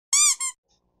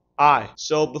Hi.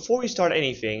 So before we start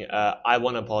anything, I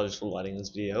want to apologize for lighting this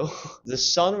video. The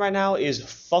sun right now is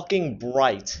fucking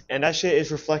bright, and that shit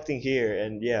is reflecting here,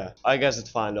 and yeah. I guess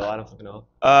it's fine though, I don't fucking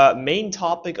know. Main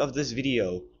topic of this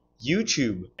video,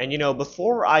 YouTube. And you know,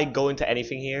 before I go into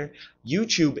anything here,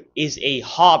 YouTube is a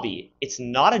hobby. It's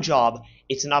not a job,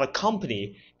 it's not a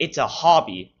company, it's a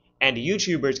hobby. And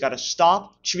YouTubers gotta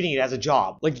stop treating it as a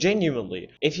job. Like,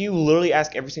 genuinely. If you literally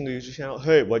ask every single YouTube channel,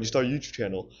 hey, why'd you start a YouTube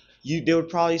channel? They would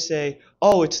probably say,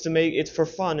 oh, it's for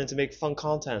fun and to make fun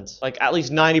content. Like, at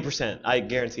least 90%, I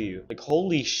guarantee you. Like,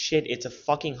 holy shit, it's a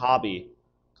fucking hobby.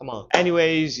 Come on.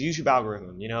 Anyways, YouTube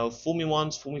algorithm, you know, fool me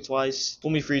once, fool me twice, fool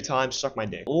me 3 times, suck my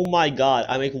dick. Oh my god,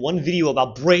 I make one video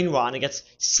about brain rot and it gets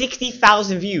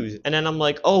 60,000 views. And then I'm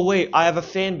like, oh wait, I have a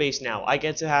fan base now. I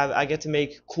get to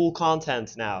make cool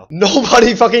content now.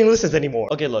 Nobody fucking listens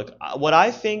anymore. Okay, look, what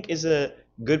I think is a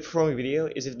good performing video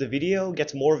is if the video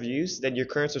gets more views than your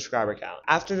current subscriber count.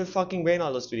 After the fucking brain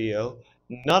rot list video,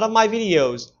 none of my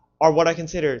videos are what I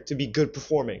consider to be good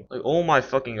performing. Like, oh my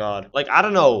fucking god. Like, I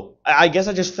don't know. I guess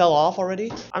I just fell off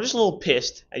already. I'm just a little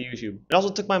pissed at YouTube. It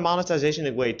also took my monetization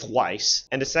away twice.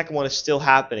 And the second one is still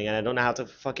happening and I don't know how to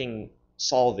fucking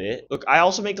solve it. Look, I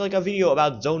also make like a video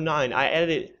about Zone 9. I edit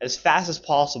it as fast as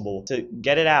possible to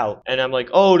get it out. And I'm like,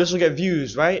 oh, this will get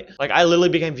views, right? Like, I literally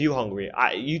became view hungry.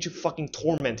 YouTube fucking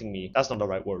tormenting me. That's not the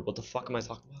right word. What the fuck am I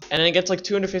talking about? And then it gets like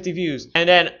 250 views. And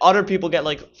then other people get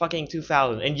like fucking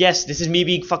 2,000. And yes, this is me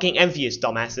being fucking envious,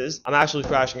 dumbasses. I'm actually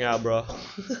crashing out, bro.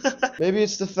 Maybe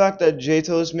it's the fact that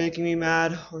JTO is making me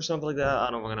mad or something like that. I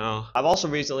don't fucking know. I've also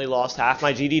recently lost half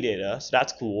my GD data, so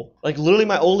that's cool. Like, literally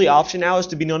my only option now is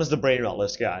to be known as the brain rot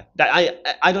list guy. That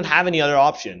I don't have any other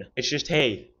option. It's just,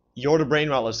 hey, you're the brain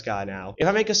rot list guy now. If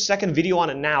I make a second video on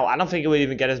it now, I don't think it would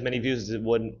even get as many views as it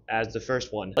would as the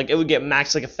first one. Like, it would get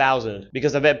max like 1,000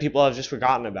 because I bet people have just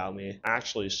forgotten about me.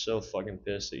 Actually, so fucking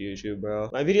pissed at YouTube, bro.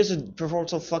 My videos have performed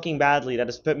so fucking badly that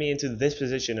it's put me into this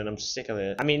position and I'm sick of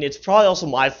it. I mean, it's probably also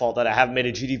my fault that I haven't made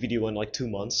a GD video in like 2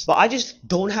 months, but I just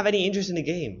don't have any interest in the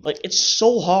game. Like, it's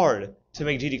so hard to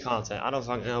make GD content. I don't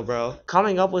fucking know, bro.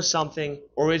 Coming up with something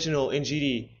original in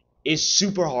GD is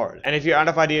super hard. And if you're out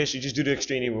of ideas, you just do the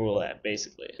extreme roulette,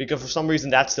 basically. Because for some reason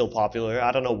that's still popular.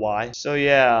 I don't know why. So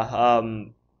yeah,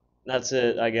 that's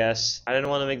it, I guess. I didn't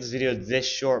want to make this video this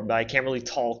short, but I can't really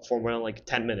talk for more than like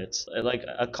 10 minutes. Like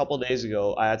a couple days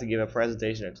ago, I had to give a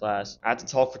presentation in class. I had to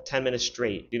talk for 10 minutes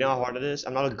straight. Do you know how hard it is?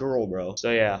 I'm not a girl, bro. So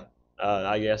yeah,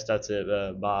 I guess that's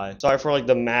it. Bye. Sorry for like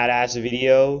the mad ass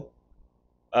video.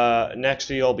 Next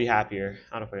video I'll be happier.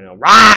 I don't fucking know. Rah!